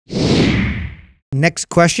next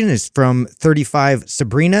question is from 35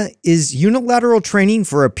 Sabrina. Is unilateral training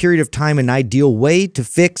for a period of time an ideal way to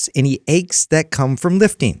fix any aches that come from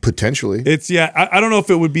lifting? Potentially. It's, yeah, I don't know if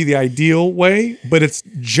it would be the ideal way, but it's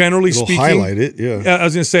generally speaking. Highlight it, yeah. I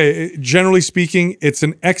was going to say, generally speaking, it's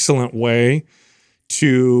an excellent way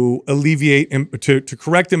to alleviate, to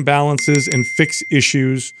correct imbalances and fix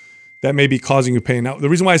issues that may be causing you pain. Now, the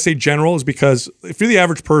reason why I say general is because if you're the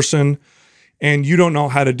average person and you don't know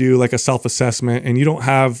how to do like a self-assessment and you don't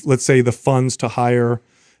have, let's say, the funds to hire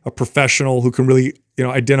a professional who can really,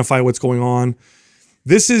 identify what's going on,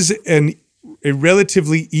 this is a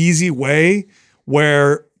relatively easy way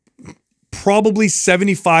where probably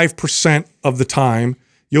 75% of the time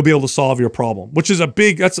you'll be able to solve your problem, which is a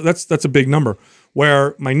big, that's a big number.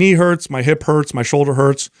 Where my knee hurts, my hip hurts, my shoulder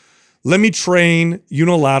hurts, let me train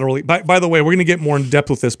unilaterally. By the way, we're going to get more in depth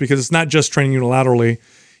with this because it's not just training unilaterally.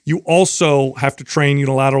 You also have to train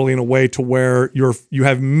unilaterally in a way to where you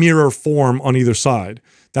have mirror form on either side.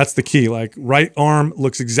 That's the key. Like right arm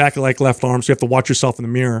looks exactly like left arm, so you have to watch yourself in the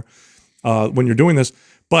mirror when you're doing this.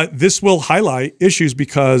 But this will highlight issues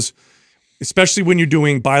because, especially when you're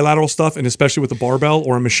doing bilateral stuff and especially with a barbell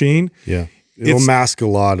or a machine, yeah, it'll mask a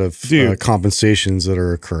lot of compensations that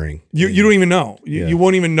are occurring. You don't even know. You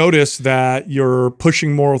won't even notice that you're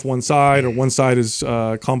pushing more with one side or one side is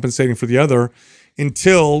compensating for the other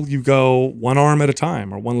until you go one arm at a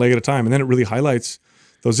time or one leg at a time. And then it really highlights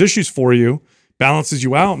those issues for you, balances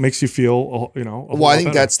you out, makes you feel, well, I think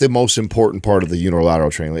better. that's the most important part of the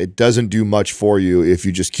unilateral training. It doesn't do much for you if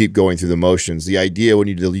you just keep going through the motions. The idea when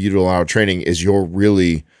you do the unilateral training is you're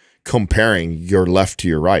really comparing your left to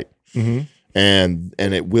your right. Mm-hmm. And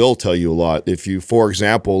it will tell you a lot. If you, for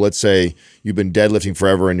example, let's say you've been deadlifting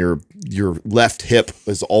forever and your left hip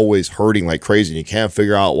is always hurting like crazy and you can't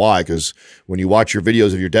figure out why, because when you watch your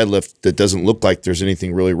videos of your deadlift, that doesn't look like there's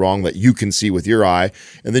anything really wrong that you can see with your eye.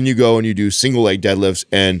 And then you go and you do single leg deadlifts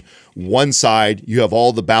and one side you have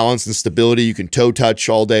all the balance and stability, you can toe touch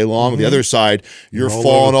all day long. The other side you're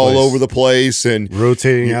falling all over the place and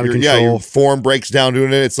rotating out of control. Yeah, your form breaks down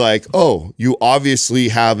doing it. It's like, oh, you obviously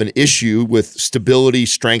have an issue with stability,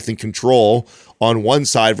 strength, and control on one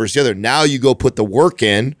side versus the other. Now you go put the work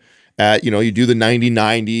in at, you do the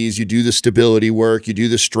 90-90s, you do the stability work, you do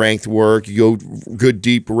the strength work, you go good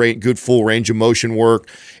deep range, good full range of motion work,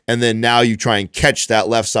 and then now you try and catch that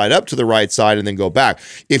left side up to the right side and then go back.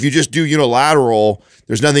 If you just do unilateral,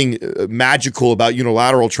 there's nothing magical about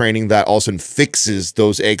unilateral training that all of a sudden fixes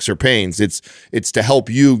those aches or pains. It's to help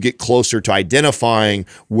you get closer to identifying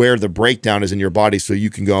where the breakdown is in your body so you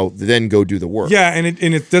can then go do the work. Yeah, and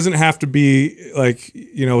it doesn't have to be like,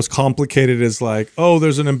 as complicated as like, oh,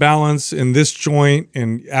 there's an imbalance in this joint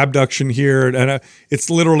and abduction here. And it's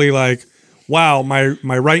literally like, wow, my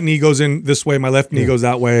right knee goes in this way, my left knee goes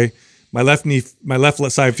that way. My left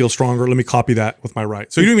side feels stronger. Let me copy that with my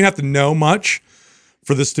right. So you don't even have to know much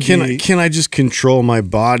for this to be. Can I just control my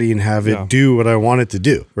body and have it do what I want it to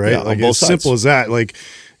do? Right? Yeah, like as simple as that. Like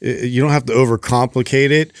you don't have to overcomplicate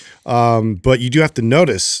it, but you do have to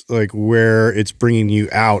notice like where it's bringing you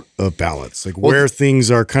out of balance, like where things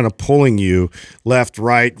are kind of pulling you left,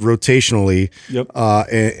 right, rotationally,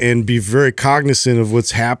 and be very cognizant of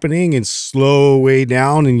what's happening and slow way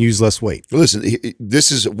down and use less weight. Listen,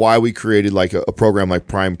 this is why we created like a program like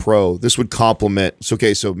Prime Pro. This would complement.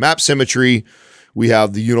 So map symmetry, we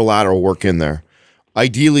have the unilateral work in there.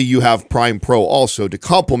 Ideally, you have Prime Pro also to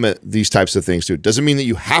complement these types of things too. It doesn't mean that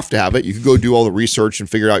you have to have it. You can go do all the research and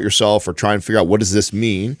figure it out yourself or try and figure out what does this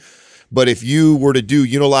mean. But if you were to do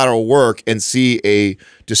unilateral work and see a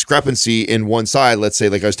discrepancy in one side, let's say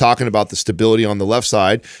like I was talking about the stability on the left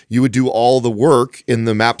side, you would do all the work in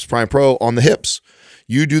the MAPS Prime Pro on the hips.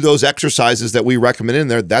 You do those exercises that we recommend in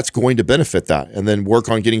there, that's going to benefit that, and then work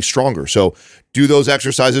on getting stronger. So do those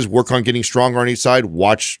exercises, work on getting stronger on each side,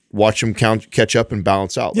 watch them catch up and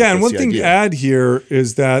balance out. Yeah, and one thing to add here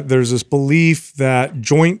is that there's this belief that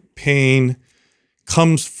joint pain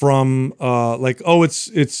comes from like, oh, it's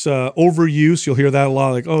overuse. You'll hear that a lot,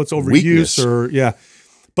 like, oh, it's overuse. Weakness. Or yeah.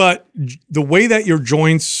 But the way that your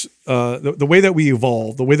joints, the way that we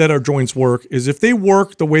evolve, the way that our joints work is if they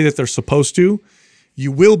work the way that they're supposed to, you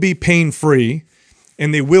will be pain-free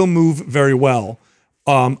and they will move very well.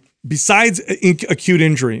 Besides acute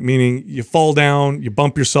injury, meaning you fall down, you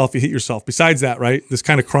bump yourself, you hit yourself. Besides that, right, this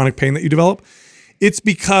kind of chronic pain that you develop, it's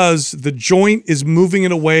because the joint is moving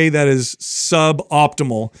in a way that is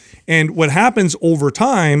suboptimal. And what happens over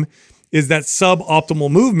time is that suboptimal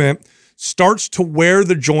movement starts to wear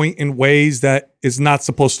the joint in ways that is not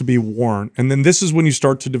supposed to be worn. And then this is when you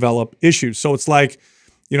start to develop issues. So it's like,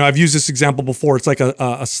 I've used this example before. It's like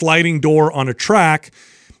a sliding door on a track.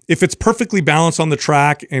 If it's perfectly balanced on the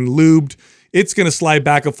track and lubed, it's going to slide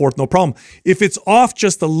back and forth, no problem. If it's off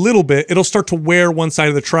just a little bit, it'll start to wear one side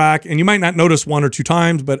of the track, and you might not notice 1 or 2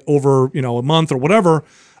 times, but over, you know, a month or whatever,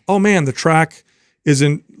 oh man, the track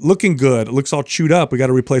isn't looking good. It looks all chewed up. We got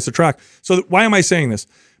to replace the track. So why am I saying this?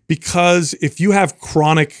 Because if you have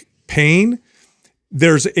chronic pain,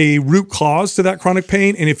 there's a root cause to that chronic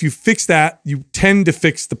pain, and if you fix that, you tend to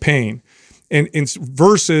fix the pain, and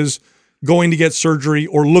versus going to get surgery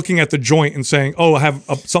or looking at the joint and saying, oh, I have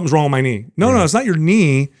something's wrong with my knee. No, it's not your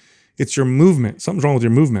knee. It's your movement. Something's wrong with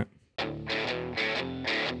your movement.